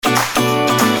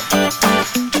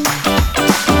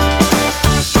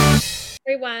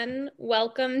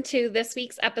Welcome to this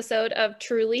week's episode of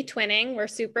Truly Twinning. We're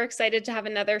super excited to have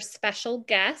another special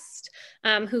guest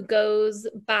who goes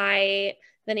by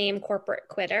the name Corporate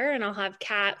Quitter, and I'll have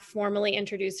Kat formally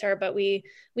introduce her, but we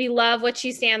love what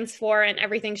she stands for and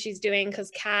everything she's doing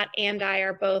because Kat and I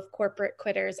are both corporate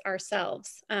quitters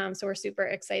ourselves. So we're super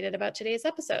excited about today's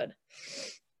episode.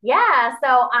 Yeah,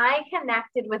 so I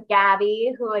connected with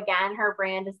Gabby, who again, her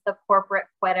brand is the Corporate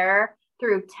Quitter,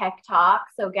 through TikTok.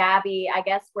 So Gabby, I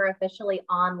guess we're officially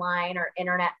online or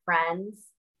internet friends,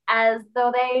 as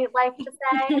though they like to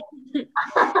say.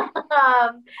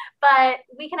 But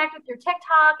we connected through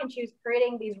TikTok, and she was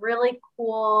creating these really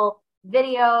cool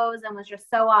videos and was just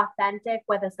so authentic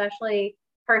with especially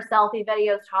her selfie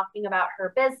videos talking about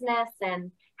her business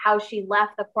and how she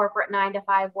left the corporate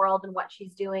 9-to-5 world and what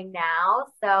she's doing now.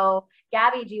 So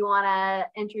Gabby, do you want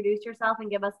to introduce yourself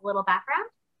and give us a little background?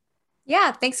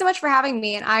 Yeah, thanks so much for having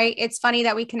me. And it's funny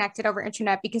that we connected over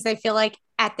internet because I feel like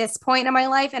at this point in my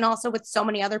life, and also with so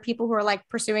many other people who are like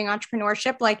pursuing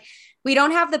entrepreneurship, like we don't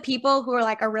have the people who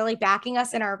are really backing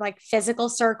us in our like physical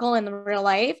circle in the real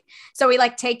life. So we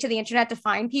like take to the internet to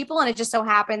find people. And it just so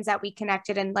happens that we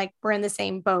connected and like we're in the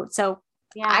same boat. So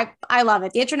yeah, I love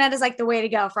it. The internet is like the way to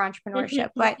go for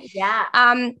entrepreneurship. But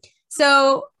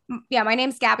my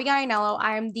name's Gabby Gallinello.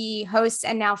 I'm the host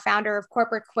and now founder of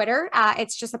Corporate Quitter.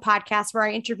 It's just a podcast where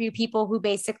I interview people who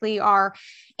basically are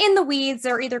in the weeds.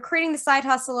 They're either creating the side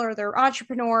hustle or they're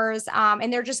entrepreneurs.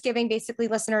 And they're just giving basically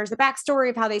listeners the backstory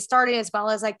of how they started, as well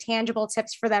as like tangible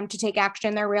tips for them to take action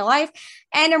in their real life.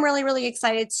 And I'm really, really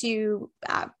excited to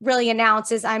really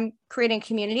announce is I'm creating a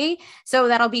community. So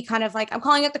that'll be kind of like, I'm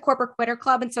calling it the Corporate Quitter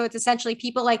Club. And so it's essentially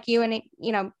people like you and,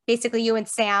 basically you and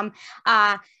Sam,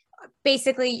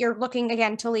 basically you're looking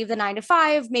again to leave the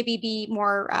 9-to-5, maybe be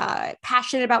more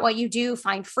passionate about what you do,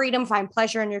 find freedom, find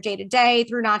pleasure in your day-to-day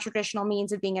through non-traditional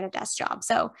means of being at a desk job.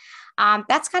 So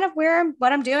that's kind of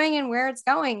what I'm doing and where it's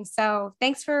going. So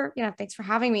thanks for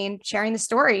having me and sharing the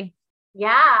story.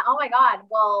 Yeah. Oh my God.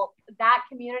 Well, that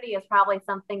community is probably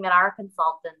something that our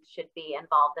consultants should be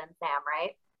involved in, Sam,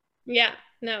 right? Yeah.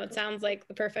 No, it sounds like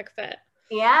the perfect fit.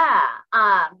 Yeah.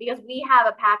 Because we have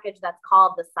a package that's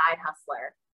called the Side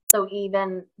Hustler. So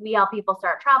even we help people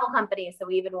start travel companies. So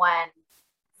even when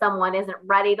someone isn't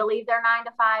ready to leave their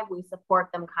 9-to-5, we support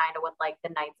them kind of with like the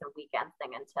nights and weekends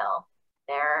thing until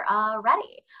they're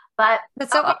ready. But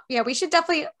we should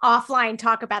definitely offline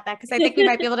talk about that because I think we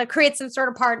might be able to create some sort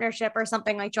of partnership or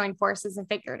something, like join forces and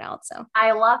figure it out. So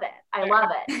I love it.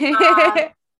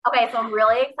 Okay, so I'm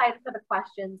really excited for the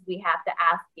questions we have to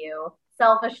ask you.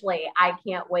 Selfishly, I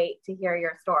can't wait to hear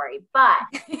your story, but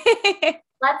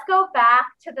let's go back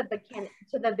to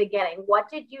the beginning. What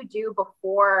did you do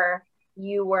before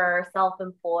you were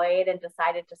self-employed and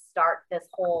decided to start this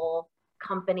whole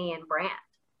company and brand?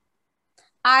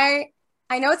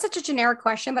 I know it's such a generic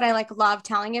question, but I love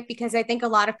telling it because I think a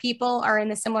lot of people are in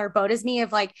the similar boat as me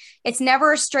of like, it's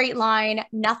never a straight line.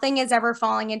 Nothing is ever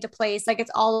falling into place. Like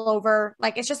it's all over,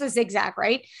 like it's just a zigzag,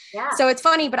 right? Yeah. So it's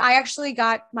funny, but I actually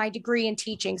got my degree in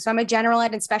teaching. So I'm a general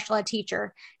ed and special ed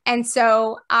teacher. And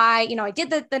so I did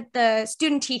the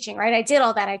student teaching, right? I did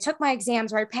all that. I took my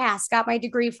exams where I passed, got my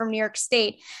degree from New York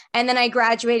State. And then I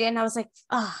graduated and I was like,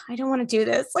 oh, I don't want to do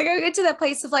this. Like I get to that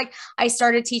place of like, I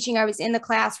started teaching. I was in the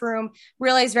classroom,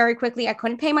 realized very quickly I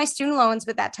couldn't pay my student loans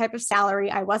with that type of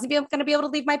salary. I wasn't going to be able to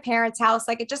leave my parents' house.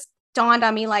 Like it just dawned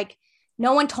on me, like,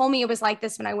 no one told me it was like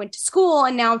this when I went to school.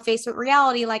 And now I'm faced with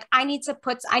reality. Like I need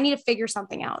to figure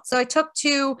something out. So I took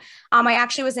I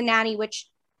actually was a nanny, which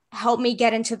help me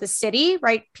get into the city,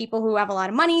 right? People who have a lot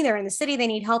of money, they're in the city, they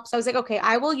need help. So I was like, okay,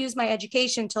 I will use my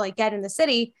education to like get in the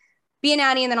city, be a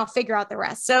nanny, and then I'll figure out the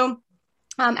rest. So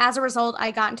as a result,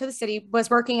 I got into the city, was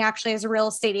working actually as a real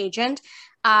estate agent.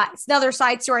 It's another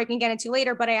side story I can get into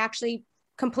later, but I actually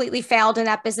completely failed in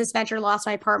that business venture, lost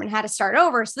my apartment, had to start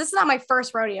over. So this is not my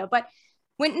first rodeo, but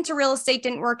went into real estate,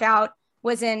 didn't work out.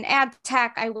 Was in ad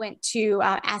tech. I went to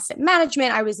asset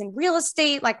management. I was in real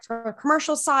estate, like for a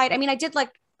commercial side. I mean,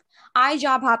 I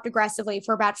job hopped aggressively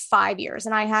for about 5 years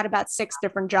and I had about 6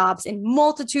 different jobs in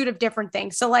multitude of different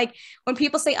things. So like when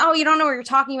people say, oh, you don't know what you're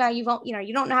talking about, you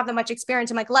don't have that much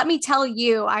experience. I'm like, let me tell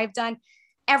you, I've done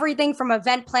everything from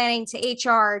event planning to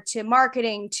HR to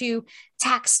marketing to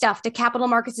tax stuff to capital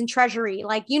markets and treasury.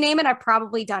 Like you name it, I've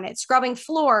probably done it. Scrubbing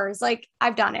floors, like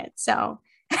I've done it. So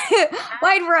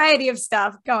wide variety of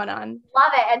stuff going on.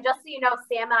 Love it. And just so you know,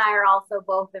 Sam and I are also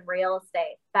both in real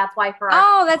estate. That's why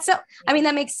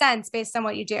that makes sense based on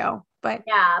what you do. But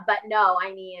yeah, but no,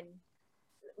 I mean,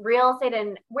 real estate.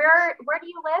 And where do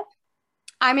you live?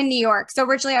 I'm in New York. So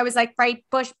originally I was like bright-eyed,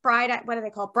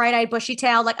 bushy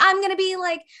tail. Like I'm going to be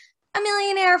like a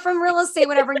millionaire from real estate,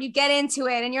 whatever, and you get into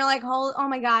it and you're like, oh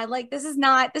my God, like this is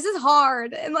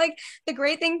hard. And like the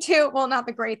great thing too, well, not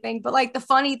the great thing, but like the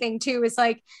funny thing too is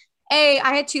like, I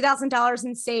had $2,000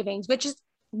 in savings, which is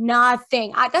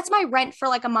nothing. That's my rent for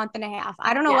like a month and a half.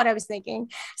 I don't know what I was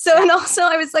thinking. So, and also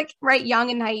I was like, right, young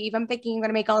and naive. I'm thinking I'm going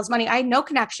to make all this money. I had no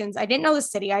connections. I didn't know the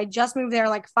city. I just moved there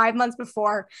like 5 months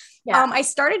before. I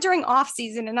started during off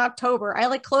season in October. I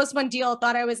like closed one deal,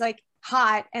 thought I was like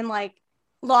hot, and like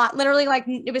literally like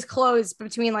it was closed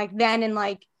between like then and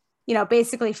like, you know,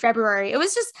 basically February. It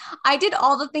was just, I did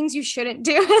all the things you shouldn't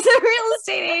do as a real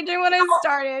estate agent when I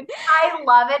started. I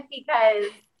love it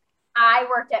because I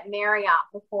worked at Marriott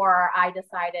before I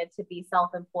decided to be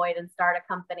self-employed and start a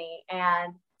company.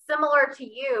 And similar to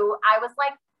you, I was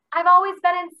like, I've always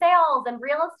been in sales and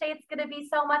real estate's going to be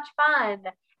so much fun.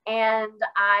 And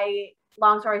I,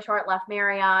 long story short, left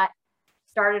Marriott,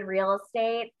 started real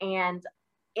estate, and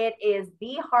it is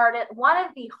one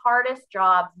of the hardest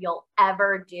jobs you'll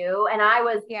ever do. And I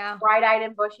was bright-eyed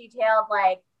and bushy-tailed,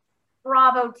 like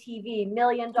Bravo TV, $1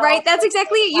 million. Right. That's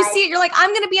exactly it. You see it. You're like, I'm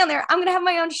going to be on there. I'm going to have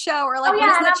my own show. Or like, what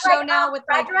is that show now with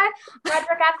Frederick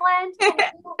Eklund?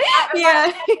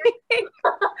 Yeah.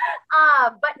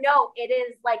 But no, it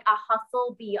is like a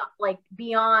hustle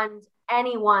beyond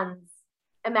anyone's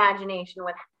imagination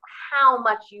with how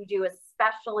much you do,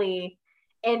 especially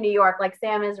in New York. Like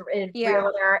Sam is a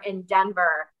realtor in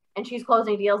Denver, and she's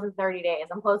closing deals in 30 days.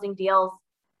 I'm closing deals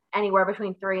anywhere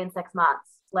between 3 and 6 months.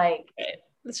 Like,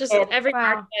 it's just every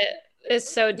market is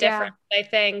so different. I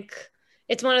think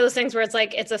it's one of those things where it's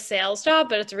like, it's a sales job,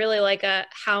 but it's really like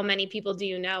how many people do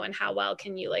you know and how well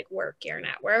can you like work your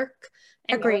network?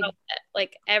 And agreed.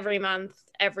 Like every month,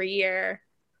 every year,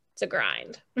 it's a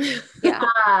grind. Yeah.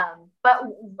 But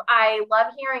I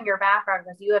love hearing your background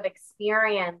because you have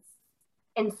experience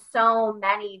in so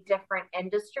many different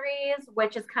industries,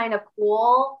 which is kind of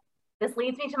cool. This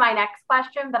leads me to my next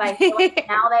question, but I feel like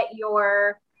now that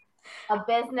you're a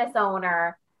business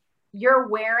owner, you're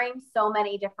wearing so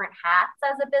many different hats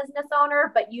as a business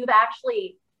owner, but you've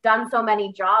actually done so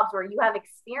many jobs where you have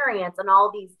experience in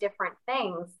all these different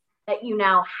things that you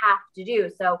now have to do.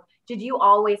 So did you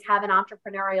always have an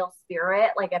entrepreneurial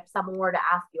spirit? Like if someone were to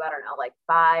ask you, I don't know, like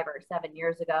 5 or 7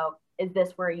 years ago, is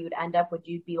this where you'd end up? Would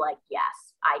you be like, yes,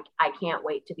 I can't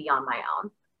wait to be on my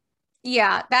own?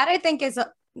 Yeah, that I think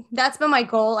that's been my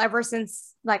goal ever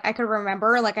since like I could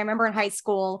remember. Like I remember in high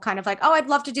school kind of like, oh, I'd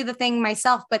love to do the thing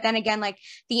myself. But then again, like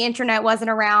the internet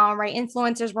wasn't around, right?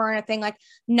 Influencers weren't a thing. Like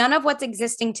none of what's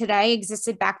existing today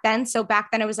existed back then. So back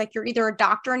then it was like, you're either a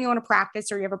doctor and you want to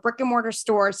practice or you have a brick and mortar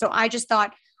store. So I just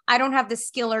thought, I don't have the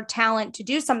skill or talent to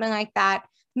do something like that.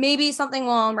 Maybe something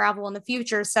will unravel in the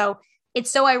future. So it's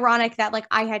so ironic that like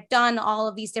I had done all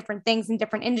of these different things in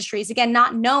different industries, again,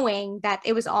 not knowing that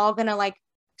it was all going to like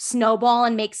snowball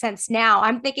and make sense now.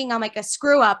 I'm thinking I'm like a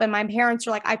screw up, and my parents are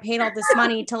like, I paid all this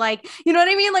money to like, you know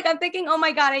what I mean? Like I'm thinking, oh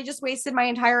my God, I just wasted my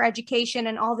entire education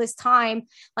and all this time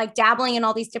like dabbling in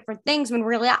all these different things, when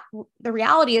really the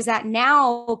reality is that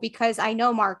now, because I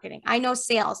know marketing, I know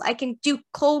sales, I can do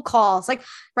cold calls, like,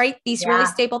 right, these really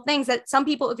staple things that some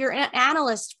people, if you're an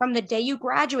analyst from the day you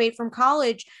graduate from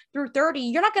college through 30,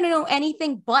 you're not going to know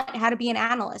anything but how to be an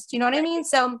analyst. You know what I mean?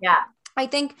 So I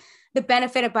think the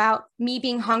benefit about me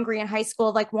being hungry in high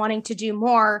school, like wanting to do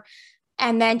more,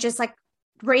 and then just like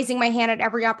raising my hand at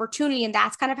every opportunity. And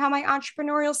that's kind of how my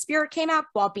entrepreneurial spirit came out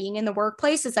while being in the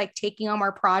workplace, is like taking on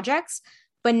more projects.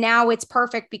 But now it's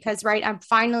perfect because, right, I'm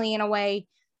finally in a way,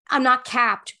 I'm not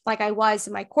capped like I was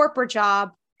in my corporate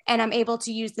job, and I'm able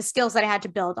to use the skills that I had to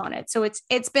build on it. So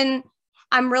it's been,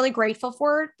 I'm really grateful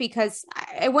for it, because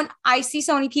when I see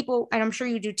so many people, and I'm sure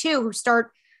you do too, who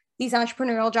start these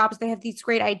entrepreneurial jobs, they have these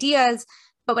great ideas,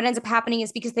 but what ends up happening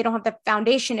is because they don't have the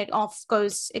foundation, it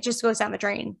just goes down the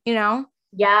drain, you know?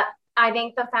 Yeah, I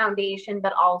think the foundation,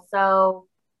 but also,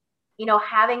 you know,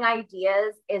 having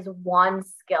ideas is one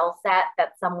skill set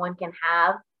that someone can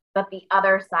have, but the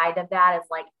other side of that is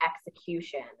like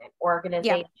execution and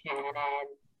organization and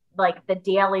like the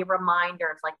daily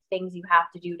reminders, like things you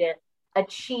have to do to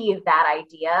achieve that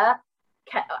idea.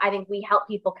 I think we help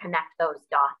people connect those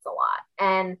dots a lot.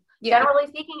 And generally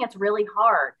speaking, it's really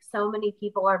hard. So many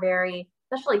people are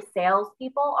especially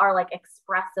salespeople, are like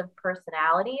expressive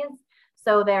personalities.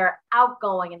 So they're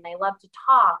outgoing and they love to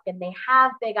talk and they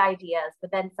have big ideas,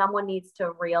 but then someone needs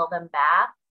to reel them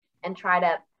back and try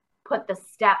to put the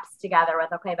steps together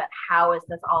with, okay, but how is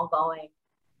this all going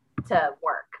to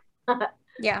work?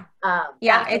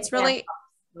 It's really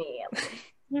me.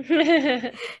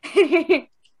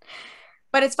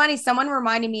 But it's funny, someone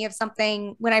reminded me of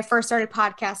something when I first started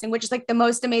podcasting, which is like the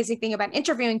most amazing thing about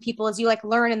interviewing people is you like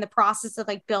learn in the process of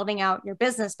like building out your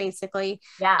business, basically.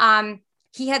 Yeah.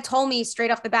 He had told me straight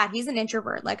off the bat, he's an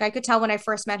introvert. Like I could tell when I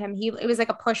first met him, it was like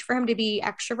a push for him to be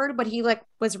extroverted, but he like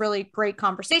was really great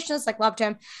conversationalist, like loved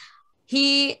him.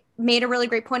 He made a really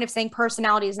great point of saying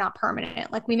personality is not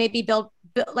permanent. Like we may be built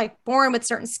like born with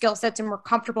certain skill sets and we're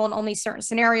comfortable in only certain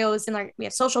scenarios. And like we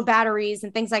have social batteries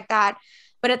and things like that.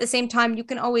 But at the same time, you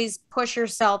can always push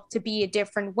yourself to be a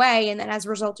different way. And then as a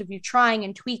result of you trying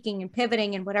and tweaking and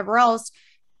pivoting and whatever else,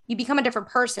 you become a different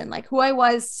person. Like who I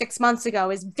was 6 months ago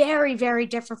is very, very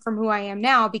different from who I am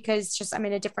now because just I'm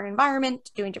in a different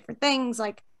environment, doing different things.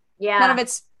 Like none of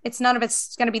it's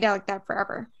going to be there like that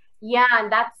forever. Yeah.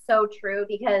 And that's so true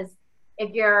because if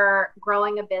you're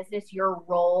growing a business, your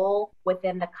role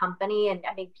within the company, and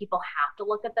I think people have to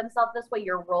look at themselves this way,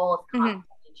 your role is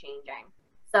constantly changing.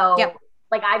 So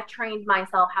like I've trained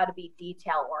myself how to be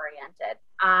detail oriented.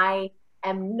 I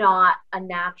am not a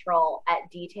natural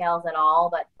at details at all,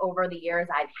 but over the years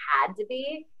I've had to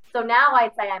be. So now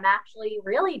I'd say I'm actually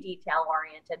really detail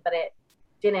oriented, but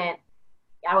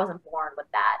I wasn't born with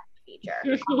that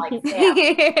feature. Like Sam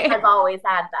has always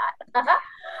had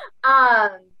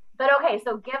that. But okay,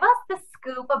 so give us the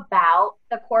scoop about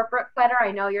the corporate quitter.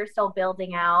 I know you're still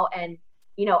building out and,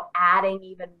 you know, adding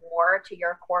even more to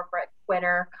your corporate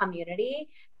quitter community,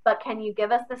 but can you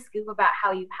give us the scoop about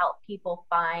how you help people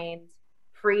find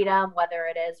freedom, whether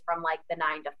it is from like the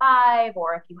 9 to 5,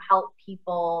 or if you help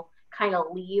people kind of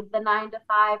leave the 9 to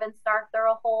 5 and start their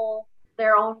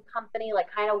own company, like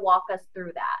kind of walk us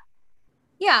through that.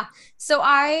 Yeah. So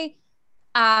I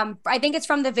think it's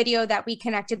from the video that we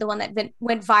connected, the one that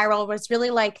went viral was really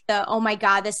like the, oh my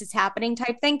God, this is happening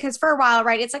type thing. Cause for a while,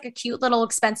 right, it's like a cute little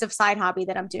expensive side hobby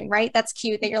that I'm doing, right? That's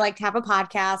cute that you're like to have a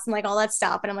podcast and like all that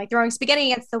stuff. And I'm like throwing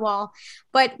spaghetti against the wall.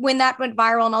 But when that went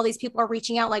viral and all these people are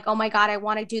reaching out like, oh my God, I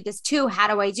want to do this too.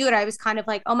 How do I do it? I was kind of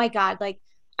like, oh my God, like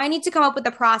I need to come up with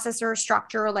a process or a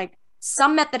structure, like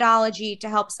some methodology to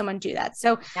help someone do that.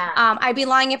 So I'd be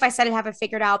lying if I said I have it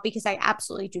figured out because I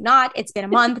absolutely do not. It's been a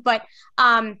month, but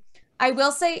I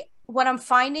will say what I'm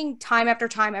finding time after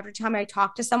time I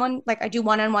talk to someone, like I do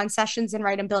one-on-one sessions and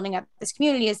right, I'm building up this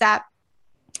community, is that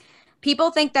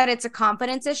people think that it's a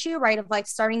confidence issue, right? Of like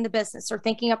starting the business or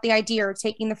thinking up the idea or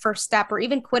taking the first step or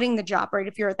even quitting the job, right?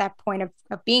 If you're at that point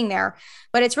of being there,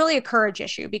 but it's really a courage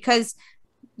issue because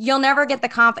you'll never get the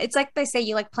confidence. It's like they say,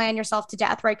 you like plan yourself to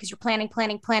death, right? Because you're planning,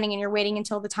 and you're waiting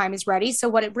until the time is ready. So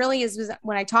what it really is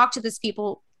when I talk to these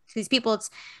people, it's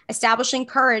establishing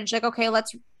courage. Like, okay,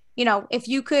 let's, you know, if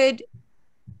you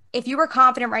were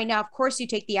confident right now, of course you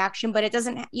take the action, but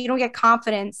you don't get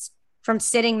confidence from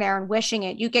sitting there and wishing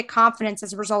it. You get confidence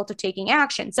as a result of taking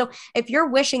action. So if you're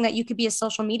wishing that you could be a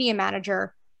social media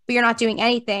manager, but you're not doing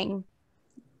anything,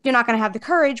 you're not going to have the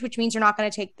courage, which means you're not going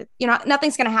to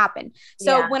nothing's going to happen.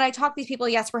 So when I talk to these people,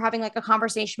 yes, we're having like a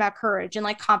conversation about courage and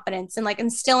like confidence and like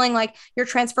instilling like your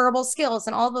transferable skills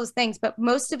and all those things. But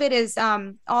most of it is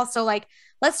also like,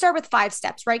 let's start with 5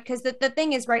 steps, right? Because the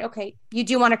thing is, right, okay, you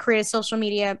do want to create a social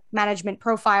media management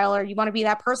profile or you want to be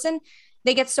that person.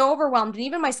 They get so overwhelmed, and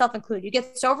even myself included, you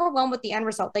get so overwhelmed with the end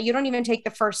result that you don't even take the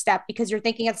first step because you're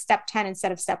thinking of step 10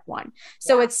 instead of step 1.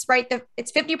 So it's right.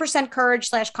 It's 50%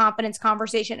 courage / confidence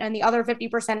conversation. And the other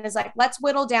 50% is like, let's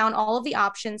whittle down all of the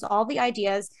options, all the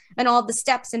ideas and all the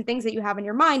steps and things that you have in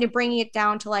your mind and bringing it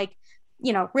down to like,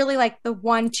 you know, really like the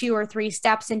 1, 2, or 3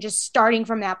 steps and just starting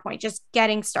from that point, just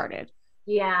getting started.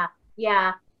 Yeah.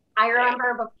 Yeah. I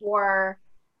remember before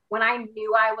when I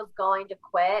knew I was going to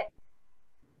quit,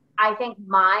 I think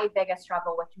my biggest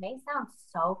struggle, which may sound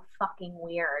so fucking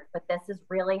weird, but this is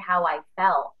really how I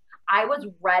felt. I was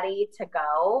ready to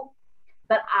go,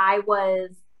 but I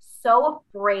was so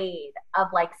afraid of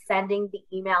like sending the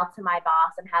email to my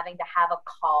boss and having to have a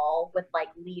call with like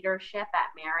leadership at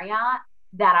Marriott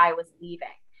that I was leaving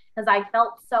because I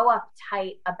felt so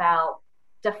uptight about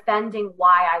defending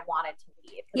why I wanted to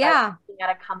leave. I was working at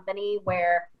a company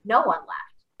where no one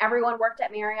left. Everyone worked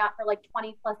at Marriott for like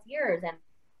 20 plus years and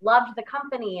loved the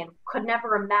company and could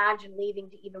never imagine leaving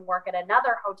to even work at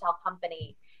another hotel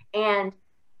company. And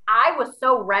I was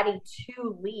so ready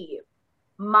to leave.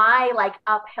 My like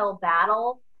uphill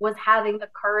battle was having the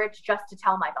courage just to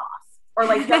tell my boss or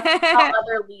like just to tell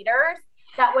other leaders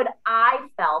I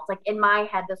felt like in my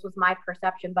head, this was my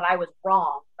perception, but I was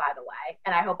wrong, by the way.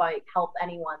 And I hope I help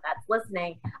anyone that's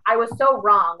listening. I was so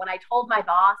wrong when I told my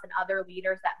boss and other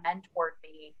leaders that mentored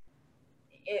me.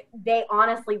 They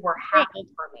honestly were happy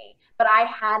for me, but I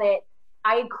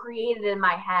had created in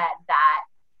my head that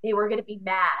they were going to be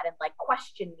mad and like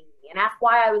question me and ask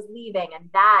why I was leaving. And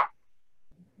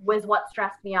was what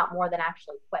stressed me out more than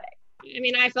actually quitting. I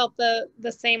mean, I felt the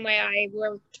same way. I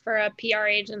worked for a PR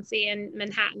agency in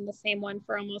Manhattan, the same one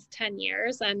for almost 10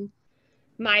 years. And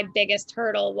my biggest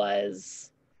hurdle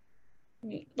was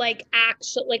like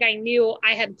actually, like I knew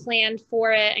I had planned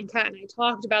for it, and Kat and I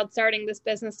talked about starting this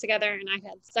business together, and I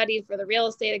had studied for the real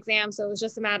estate exam. So it was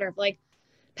just a matter of like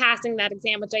passing that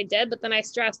exam, which I did. But then I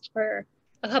stressed for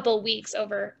a couple of weeks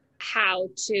over how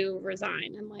to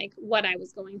resign and like what I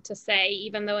was going to say,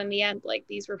 even though in the end, like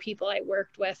these were people I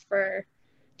worked with for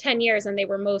 10 years and they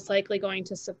were most likely going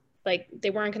to, like,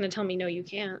 they weren't going to tell me, no, you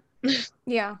can't.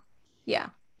 Yeah. Yeah.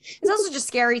 It's also just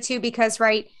scary too, because,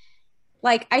 right,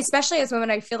 like, especially as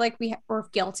women, I feel like we're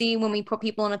guilty when we put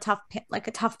people in a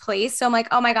tough place. So I'm like,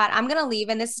 oh my God, I'm going to leave.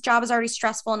 And this job is already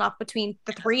stressful enough between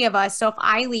the three of us. So if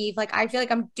I leave, like, I feel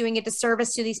like I'm doing a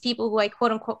disservice to these people who I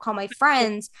quote unquote call my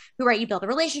friends, who, right, you build a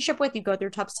relationship with, you go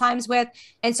through tough times with.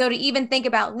 And so to even think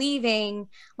about leaving,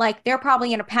 like, they're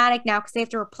probably in a panic now because they have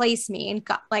to replace me. And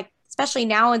like, especially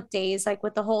nowadays, like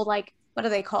with the whole, like, what do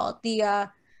they call it?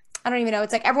 I don't even know.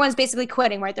 It's like everyone's basically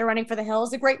quitting, right? They're running for the hills.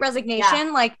 The Great Resignation.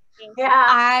 Yeah. Like, yeah,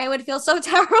 I would feel so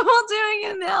terrible doing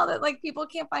it now that like people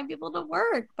can't find people to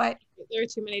work. But there are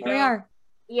too many. Here we are.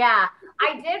 Yeah,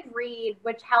 I did read,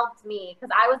 which helped me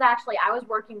because I was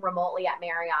working remotely at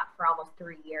Marriott for almost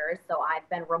 3 years. So I've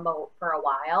been remote for a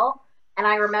while. And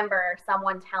I remember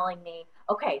someone telling me,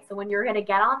 okay, so when you're going to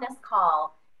get on this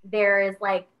call, there is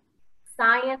like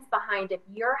science behind if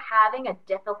you're having a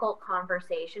difficult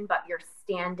conversation, but you're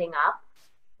standing up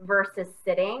versus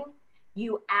sitting,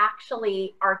 you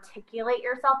actually articulate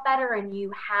yourself better and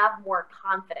you have more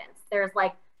confidence. There's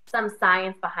like some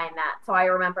science behind that. So I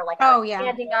remember like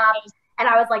standing up and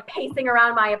I was like pacing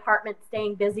around my apartment,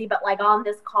 staying busy, but like on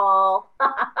this call,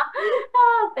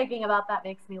 thinking about that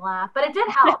makes me laugh, but it did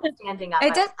help standing up.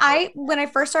 It did. When I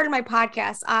first started my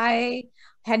podcast, I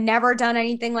had never done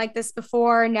anything like this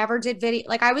before, never did video.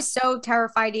 Like I was so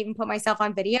terrified to even put myself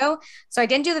on video. So I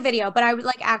didn't do the video, but I would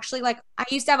like actually like, I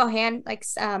used to have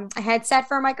a headset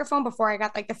for a microphone before I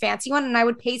got like the fancy one. And I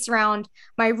would pace around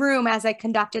my room as I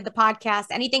conducted the podcast,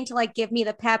 anything to like give me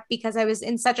the pep, because I was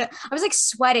I was like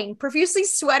sweating, profusely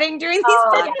sweating during these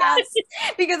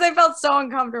podcasts because I felt so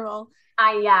uncomfortable.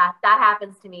 Yeah, that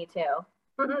happens to me too.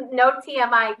 No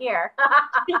TMI here.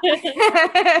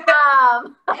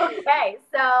 Okay,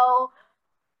 so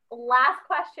last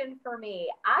question for me.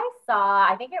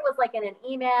 I think it was like in an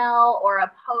email or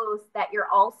a post that you're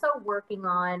also working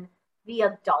on the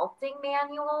adulting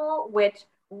manual, which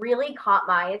really caught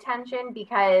my attention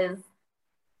because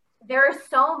there is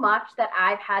so much that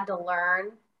I've had to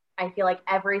learn. I feel like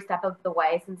every step of the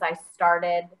way since I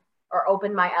started or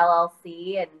opened my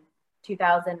LLC in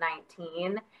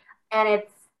 2019. And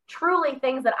it's truly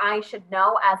things that I should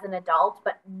know as an adult,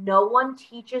 but no one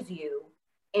teaches you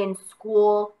in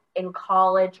school, in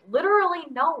college, literally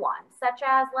no one, such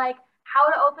as like how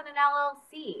to open an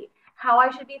LLC, how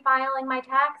I should be filing my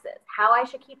taxes, how I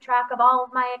should keep track of all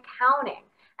of my accounting.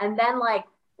 And then like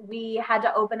we had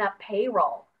to open up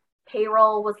payroll.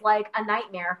 Payroll was like a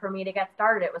nightmare for me to get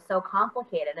started. It was so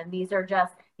complicated. And these are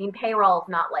just, payroll is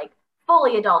not like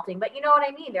fully adulting, but you know what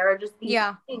I mean? There are just these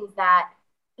things that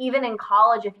even in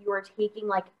college, if you were taking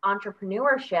like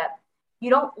entrepreneurship, you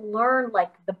don't learn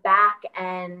like the back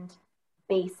end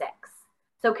basics.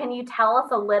 So can you tell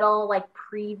us a little like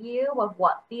preview of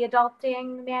what the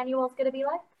adulting manual is going to be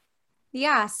like?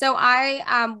 Yeah. So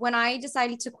when I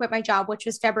decided to quit my job, which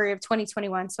was February of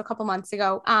 2021, so a couple months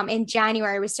ago, in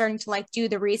January, I was starting to like do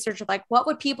the research of like, what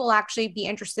would people actually be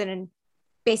interested in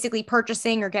basically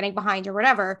purchasing or getting behind or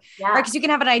whatever. Yeah. Right. Because you can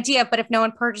have an idea, but if no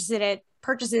one purchases it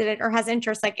or has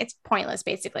interest, like it's pointless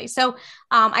basically. So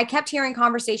I kept hearing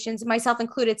conversations, myself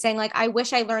included, saying like, I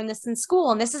wish I learned this in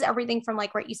school. And this is everything from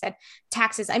like, right, you said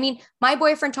taxes. I mean, my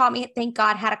boyfriend taught me, thank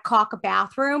God, how to caulk a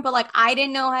bathroom, but like, I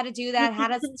didn't know how to do that, how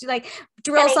to like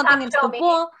drill something into the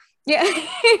wall. Yeah.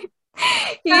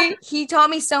 he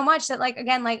taught me so much that like,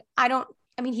 again, like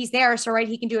he's there. So right.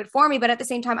 He can do it for me. But at the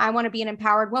same time, I want to be an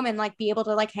empowered woman, like be able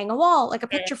to like hang a wall, like a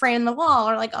picture frame in the wall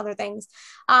or like other things.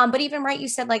 But even right. You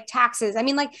said like taxes. I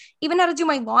mean, like even how to do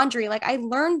my laundry, like I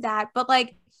learned that, but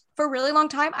like for a really long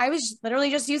time, I was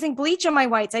literally just using bleach on my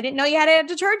whites. I didn't know you had to add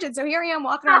detergent. So here I am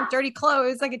walking around with dirty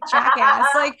clothes, like a jackass.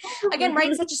 Like again,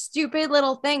 right. Such a stupid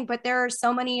little thing, but there are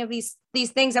so many of these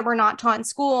things that we're not taught in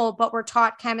school, but we're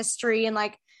taught chemistry and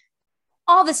like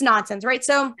all this nonsense. Right.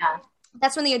 So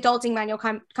that's when the adulting manual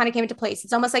kind of came into place.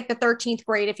 It's almost like the 13th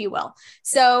grade, if you will.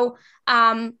 So,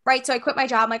 right. So I quit my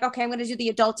job. I'm like, okay, I'm going to do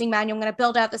the adulting manual. I'm going to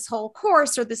build out this whole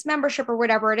course or this membership or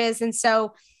whatever it is. And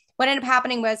so what ended up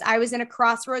happening was I was in a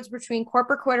crossroads between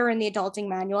Corporate Quitter and the Adulting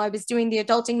Manual. I was doing the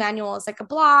Adulting Manual as like a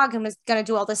blog and was going to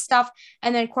do all this stuff.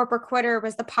 And then Corporate Quitter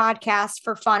was the podcast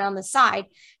for fun on the side.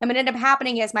 And what ended up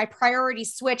happening is my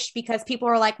priorities switched because people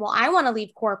were like, well, I want to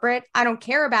leave corporate. I don't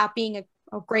care about being a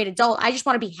great adult. I just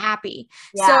want to be happy.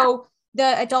 Yeah. So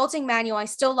the Adulting Manual, I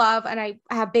still love, and I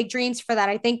have big dreams for that.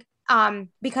 I think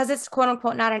because it's quote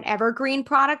unquote not an evergreen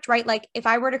product, right? Like if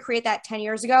I were to create that 10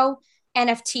 years ago,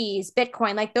 NFTs,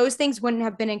 Bitcoin, like those things wouldn't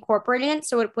have been incorporated.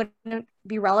 So it wouldn't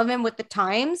be relevant with the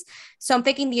times. So I'm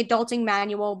thinking the Adulting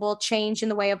Manual will change in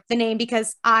the way of the name,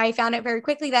 because I found out very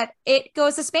quickly that it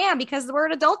goes to spam because the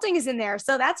word adulting is in there.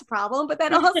 So that's a problem. But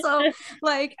then also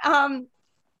like,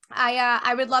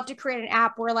 I would love to create an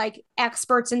app where like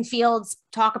experts in fields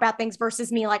talk about things versus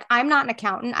me. Like I'm not an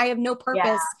accountant. I have no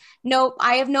purpose.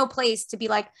 I have no place to be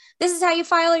like, this is how you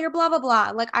file your blah, blah,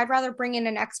 blah. Like I'd rather bring in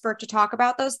an expert to talk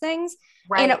about those things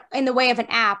in the way of an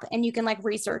app, and you can like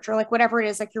research or like whatever it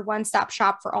is, like your one-stop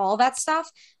shop for all of that stuff.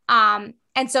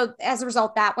 And so as a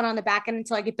result, that went on the back end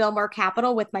until I could build more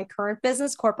capital with my current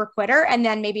business, Corporate Quitter, and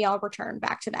then maybe I'll return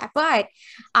back to that. But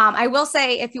I will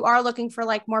say, if you are looking for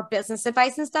like more business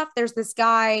advice and stuff, there's this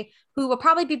guy who will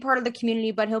probably be part of the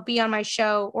community, but he'll be on my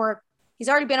show, or he's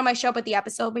already been on my show, but the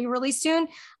episode will be released soon.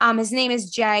 His name is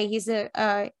Jay. He's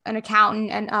an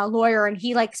accountant and a lawyer, and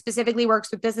he like specifically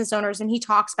works with business owners, and he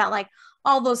talks about like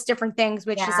all those different things,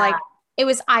 which is like, it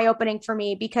was eye-opening for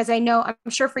me, because I know, I'm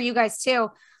sure for you guys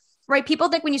too, right? People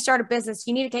think when you start a business,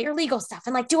 you need to get your legal stuff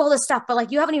and like do all this stuff, but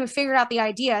like you haven't even figured out the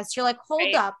idea. So you're like,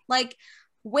 hold up, like,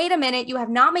 wait a minute, you have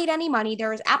not made any money.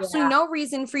 There is absolutely no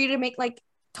reason for you to make like,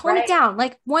 tone it down,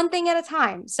 like one thing at a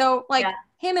time. So like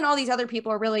him and all these other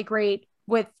people are really great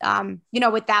with,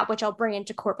 with that, which I'll bring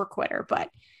into Corporate Quitter. But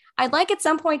I'd like at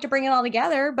some point to bring it all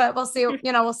together, but we'll see,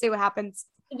 we'll see what happens.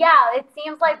 Yeah, it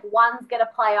seems like one's going to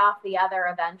play off the other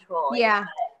eventually. Yeah.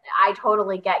 I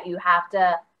totally get you have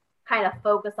to kind of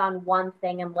focus on one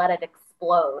thing and let it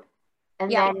explode. And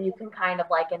then you can kind of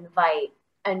like invite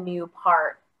a new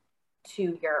part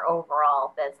to your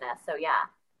overall business. So yeah,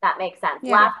 that makes sense.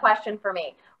 Yeah. Last question for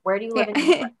me. Where do you live in New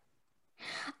York?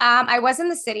 I was in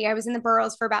the city. I was in the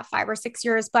boroughs for about 5 or 6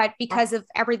 years, but because of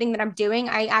everything that I'm doing,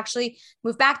 I actually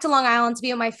moved back to Long Island to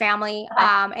be with my family.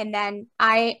 And then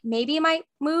I maybe might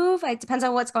move. It depends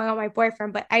on what's going on with my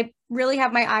boyfriend, but I really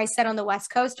have my eyes set on the West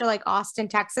Coast or like Austin,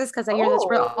 Texas, because I hear that's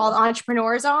where all the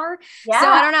entrepreneurs are. Yeah. So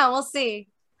I don't know. We'll see.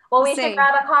 Well, we should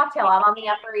grab a cocktail. I'm on the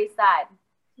Upper East Side.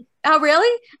 Oh,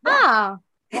 really? Yeah.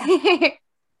 Oh.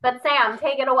 But Sam,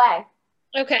 take it away.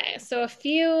 Okay, so a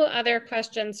few other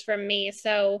questions from me.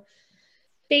 So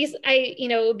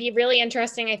it would be really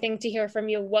interesting, I think, to hear from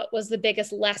you. What was the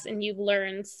biggest lesson you've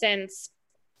learned since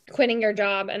quitting your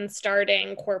job and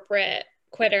starting Corporate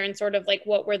Quitter, and sort of like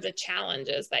what were the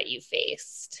challenges that you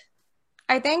faced?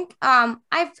 I think I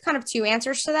have kind of two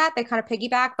answers to that. They kind of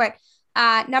piggyback, but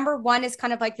number one is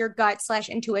kind of like your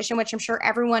gut/intuition, which I'm sure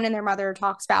everyone and their mother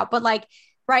talks about. But like,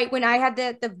 right when I had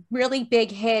the really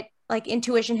big hit, like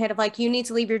intuition hit of like, you need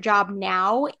to leave your job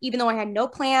now, even though I had no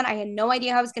plan. I had no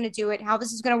idea how I was going to do it, how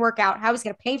this is going to work out, how I was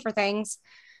going to pay for things.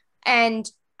 And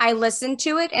I listened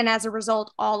to it. And as a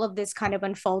result, all of this kind of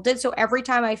unfolded. So every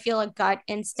time I feel a gut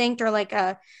instinct or like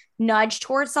a nudge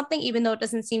towards something, even though it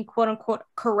doesn't seem quote unquote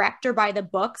correct or by the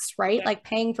books, right? Yeah. Like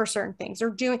paying for certain things or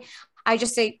doing, I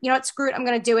just say, you know what, screw it, I'm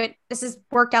going to do it. This has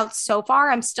worked out so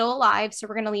far. I'm still alive. So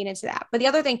we're going to lean into that. But the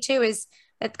other thing too, is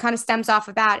that kind of stems off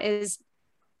of that is,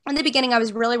 in the beginning, I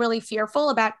was really, really fearful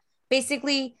about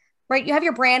basically, right, you have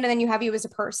your brand and then you have you as a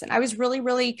person. I was really,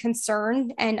 really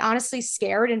concerned and honestly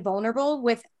scared and vulnerable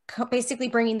with basically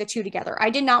bringing the two together.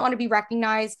 I did not want to be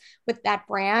recognized with that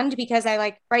brand because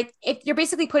if you're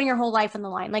basically putting your whole life on the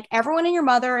line, like everyone in your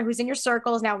mother who's in your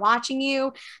circle is now watching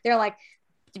you. They're like,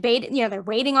 they're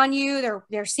waiting on you.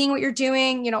 They're seeing what you're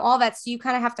doing, all that. So you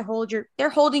kind of have to they're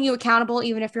holding you accountable,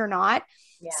 even if you're not.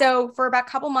 Yeah. So for about a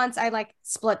couple months, I like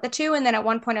split the two. And then at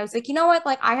one point I was like, you know what?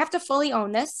 Like I have to fully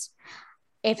own this.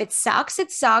 If it sucks, it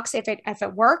sucks. If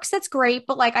it works, that's great.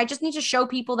 But like, I just need to show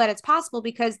people that it's possible,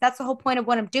 because that's the whole point of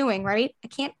what I'm doing. Right. I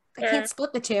can't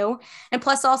split the two. And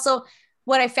plus also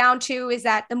what I found too, is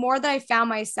that the more that I found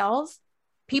myself,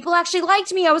 people actually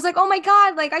liked me. I was like, oh my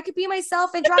God, like I could be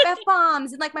myself and drop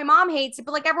F-bombs. And like, my mom hates it,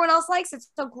 but like everyone else likes it.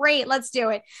 So great. Let's do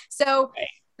it. So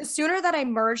the sooner that I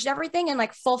merged everything and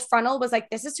like full frontal was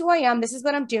like, this is who I am. This is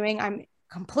what I'm doing. I'm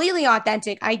completely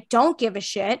authentic. I don't give a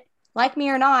shit, like me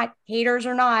or not, haters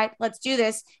or not, let's do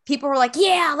this. People were like,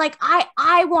 yeah, like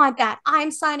I want that.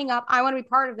 I'm signing up. I want to be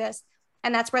part of this.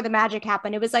 And that's where the magic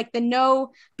happened. It was like the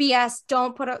no BS,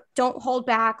 don't hold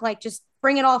back, like just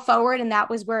bring it all forward. And that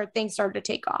was where things started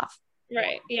to take off.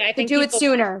 Right. Yeah. I think do it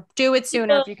sooner. Do it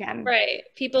sooner if you can. Right.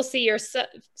 People see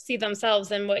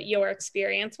themselves in what your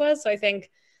experience was. So I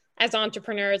think as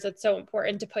entrepreneurs, it's so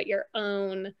important to put your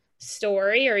own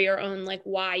story or your own like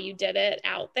why you did it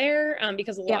out there,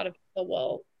 because a lot of people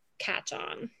will catch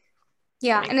on.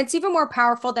 Yeah. And it's even more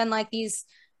powerful than like these,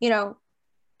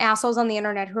 assholes on the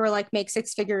internet who are like make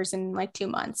 6 figures in like 2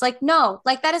 months. Like, no,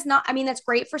 like that is not, I mean, that's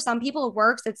great for some people. It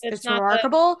works. It's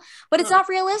remarkable, but it's not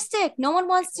realistic. No one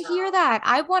wants to hear that.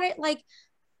 I want it like,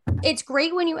 it's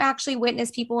great when you actually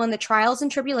witness people in the trials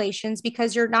and tribulations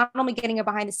because you're not only getting a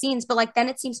behind the scenes, but like then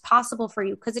it seems possible for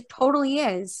you because it totally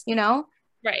is,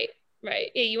 Right.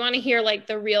 Right. Yeah, you want to hear like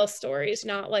the real stories,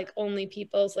 not like only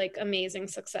people's like amazing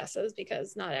successes,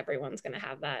 because not everyone's going to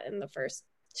have that in the first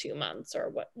 2 months or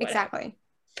what. Exactly.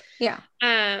 Yeah.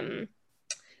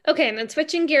 Okay. And then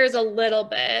switching gears a little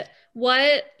bit,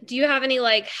 what do you have any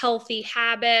like healthy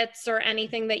habits or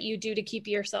anything that you do to keep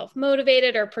yourself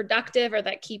motivated or productive or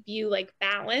that keep you like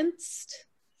balanced?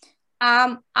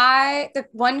 The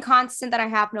one constant that I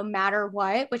have no matter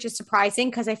what, which is surprising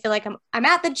because I feel like I'm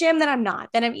at the gym, then I'm not,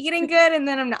 then I'm eating good, and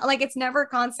then I'm not, like, it's never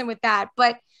constant with that,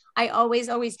 but I always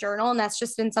journal. And that's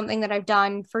just been something that I've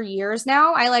done for years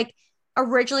now. I like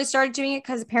originally started doing it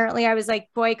because apparently I was like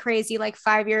boy crazy like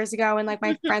 5 years ago. And like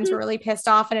my friends were really pissed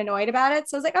off and annoyed about it.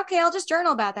 So I was like, okay, I'll just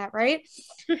journal about that. Right.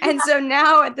 And so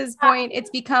now at this point, it's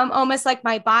become almost like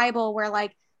my Bible where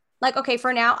like, okay,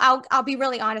 for now, I'll be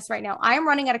really honest right now. I am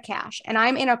running out of cash and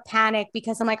I'm in a panic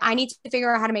because I'm like, I need to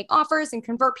figure out how to make offers and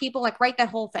convert people, like write that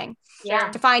whole thing.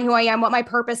 Yeah. Define who I am, what my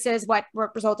purpose is, what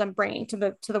result I'm bringing to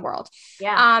the world.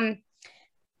 Yeah.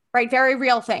 Right. Very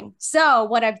real thing. So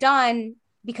what I've done,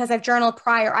 because I've journaled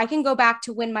prior, I can go back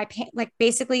to when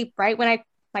basically right when I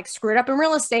like screwed up in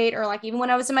real estate or like even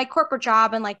when I was in my corporate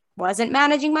job and like wasn't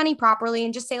managing money properly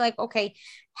and just say like, okay,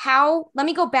 let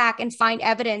me go back and find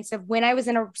evidence of when I was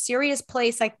in a serious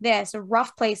place like this, a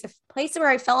rough place, a place where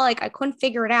I felt like I couldn't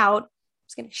figure it out.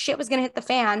 Shit was going to hit the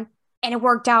fan, and it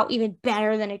worked out even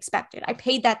better than expected. I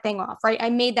paid that thing off, right? I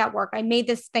made that work. I made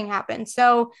this thing happen.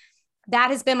 So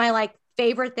that has been my like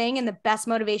favorite thing and the best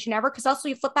motivation ever. Cause also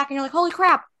you flip back and you're like, holy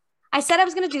crap, I said I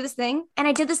was going to do this thing and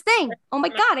I did this thing. Oh my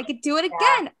God, I could do it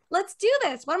again. Let's do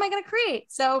this. What am I going to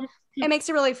create? So it makes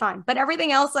it really fun. But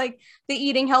everything else, like the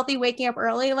eating healthy, waking up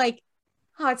early, like,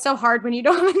 oh, it's so hard when you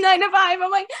don't have a 9 to 5.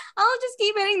 I'm like, I'll just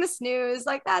keep hitting the snooze.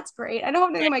 Like, that's great. I don't have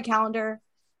anything on my calendar.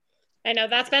 I know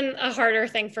that's been a harder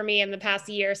thing for me in the past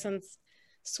year since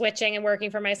switching and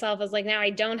working for myself. Is like now I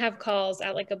don't have calls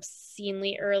at like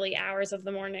obscenely early hours of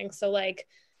the morning. So like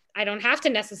I don't have to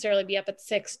necessarily be up at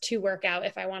 6 to work out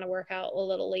if I want to work out a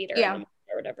little later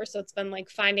or whatever. So it's been like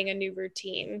finding a new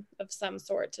routine of some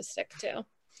sort to stick to.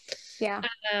 Yeah.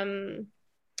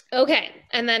 Okay.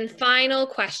 And then final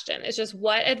question is just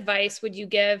what advice would you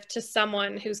give to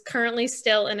someone who's currently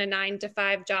still in a 9 to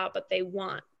 5 job, but they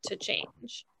want to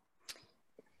change?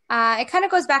 It kind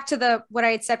of goes back to what I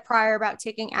had said prior about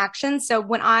taking action. So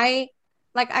when I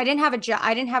didn't have a job,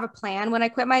 I didn't have a plan when I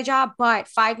quit my job, but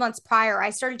 5 months prior,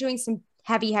 I started doing some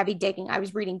heavy digging. I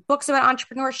was reading books about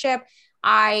entrepreneurship.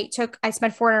 I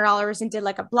spent $400 and did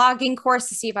like a blogging course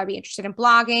to see if I'd be interested in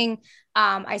blogging.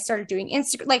 I started doing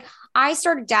Instagram. Like I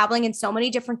started dabbling in so many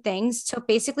different things to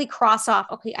basically cross off,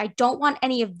 okay, I don't want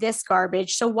any of this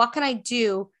garbage. So what can I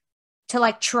do to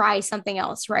like try something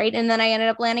else, right? And then I ended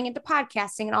up landing into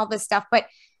podcasting and all this stuff. But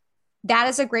that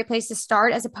is a great place to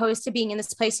start, as opposed to being in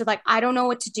this place of like, I don't know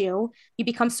what to do. You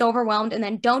become so overwhelmed and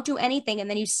then don't do anything. And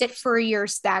then you sit for a year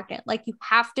stagnant. Like you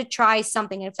have to try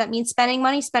something. And if that means spending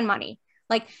money, spend money.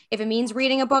 Like if it means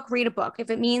reading a book, read a book. If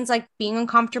it means like being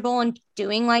uncomfortable and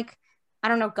doing like, I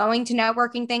don't know, going to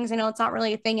networking things. I know it's not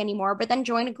really a thing anymore, but then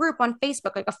join a group on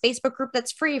Facebook, like a Facebook group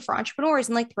that's free for entrepreneurs,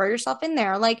 and like throw yourself in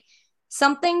there. Like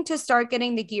something to start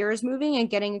getting the gears moving and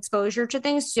getting exposure to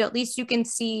things, so at least you can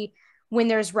see when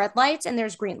there's red lights and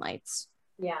there's green lights.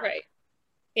 Yeah. Right.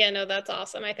 Yeah, no, that's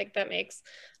awesome. I think that makes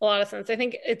a lot of sense. I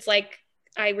think it's like,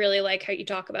 I really like how you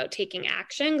talk about taking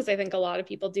action, because I think a lot of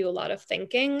people do a lot of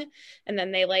thinking and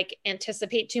then they like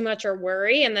anticipate too much or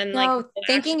worry. And then like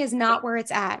thinking is not where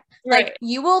it's at. Right. Like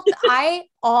you will,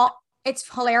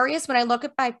 it's hilarious when I look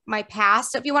at my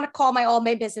past, if you want to call all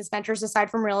my business ventures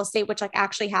aside from real estate, which like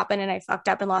actually happened and I fucked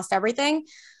up and lost everything.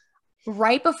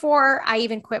 Right before I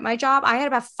even quit my job, I had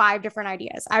about 5 different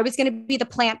ideas. I was going to be the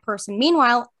plant person.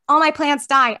 Meanwhile, all my plants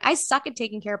die. I suck at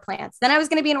taking care of plants. Then I was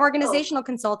going to be an organizational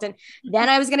consultant. Then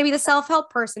I was going to be the self-help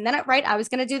person. Then I was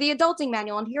going to do the adulting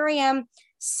manual. And here I am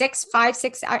 6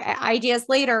 ideas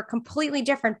later, completely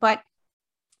different. But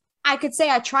I could say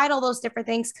I tried all those different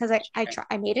things because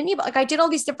I made an ebook. Like I did all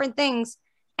these different things.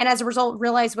 And as a result,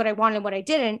 realized what I wanted and what I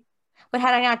didn't. But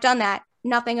had I not done that,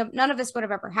 none of this would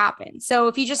have ever happened. So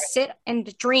if you just sit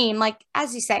and dream, like,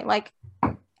 as you say, like,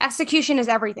 execution is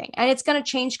everything, and it's going to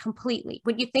change completely.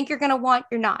 What you think you're going to want,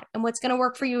 you're not. And what's going to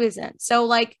work for you isn't. So,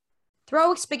 like,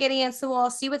 throw spaghetti against the wall,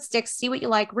 see what sticks, see what you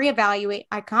like, reevaluate.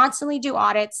 I constantly do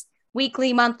audits,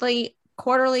 weekly, monthly,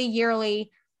 quarterly,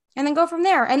 yearly, and then go from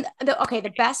there. And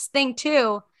the best thing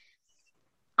too,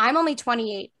 I'm only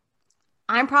 28.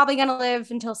 I'm probably going to live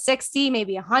until 60,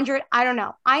 maybe 100. I don't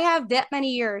know. I have that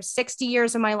many years, 60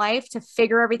 years of my life to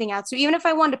figure everything out. So even if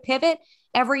I wanted to pivot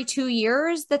every 2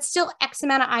 years, that's still X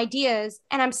amount of ideas,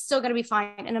 and I'm still going to be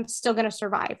fine, and I'm still going to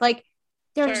survive. Like,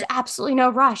 there's absolutely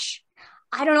no rush.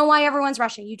 I don't know why everyone's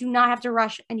rushing. You do not have to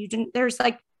rush, and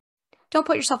don't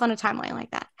put yourself on a timeline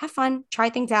like that. Have fun, try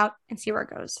things out, and see where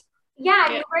it goes.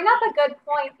 Yeah, you bring up a good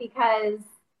point, because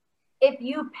if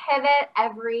you pivot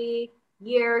every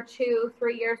year, 2,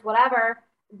 3 years, whatever,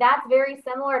 that's very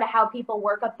similar to how people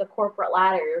work up the corporate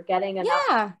ladder. You're getting a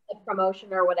promotion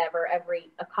or whatever every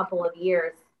a couple of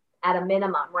years at a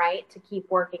minimum, right? To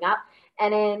keep working up.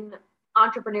 And in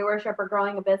entrepreneurship or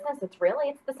growing a business, it's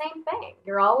the same thing.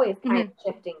 You're always kind of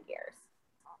shifting gears.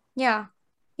 Yeah.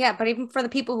 Yeah. But even for the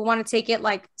people who want to take it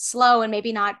like slow and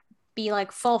maybe not be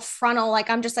like full frontal, like,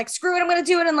 I'm just like, screw it, I'm going to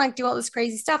do it, and like do all this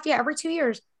crazy stuff. Yeah. Every 2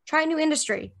 years, try a new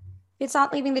industry. It's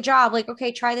not leaving the job. Like,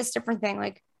 okay, try this different thing.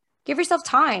 Like, give yourself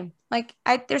time. Like,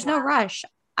 there's no rush.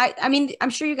 I mean,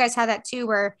 I'm sure you guys had that too,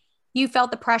 where you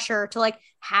felt the pressure to like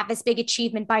have this big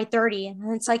achievement by 30.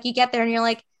 And it's like, you get there and you're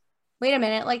like, wait a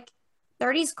minute, like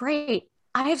 30 is great.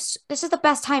 This is the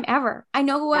best time ever. I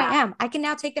know who I am. I can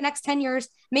now take the next 10 years,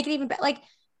 make it even better. Like,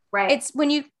 it's when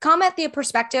you come at the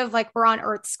perspective, like, we're on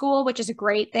Earth School, which is a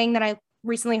great thing that I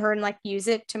recently heard, and like use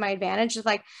it to my advantage. It's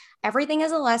like, everything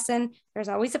is a lesson. There's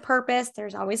always a purpose.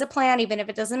 There's always a plan, even if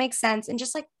it doesn't make sense, and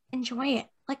just like enjoy it.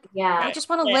 Like, I just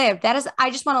want to live. I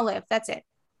just want to live. That's it.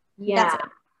 Yeah. That's it.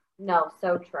 No,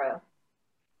 so true.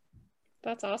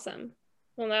 That's awesome.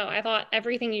 Well, no, I thought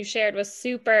everything you shared was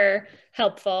super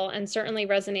helpful and certainly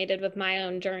resonated with my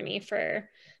own journey for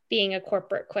being a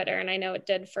corporate quitter. And I know it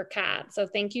did for Kat. So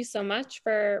thank you so much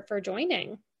for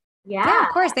joining. Yeah,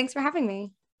 of course. Thanks for having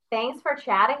me. Thanks for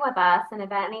chatting with us. And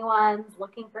if anyone's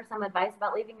looking for some advice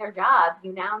about leaving their job,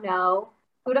 you now know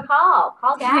who to call.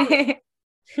 Call Gabby.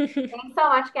 Thanks so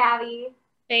much, Gabby.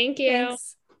 Thank you.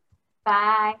 Thanks.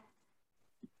 Bye.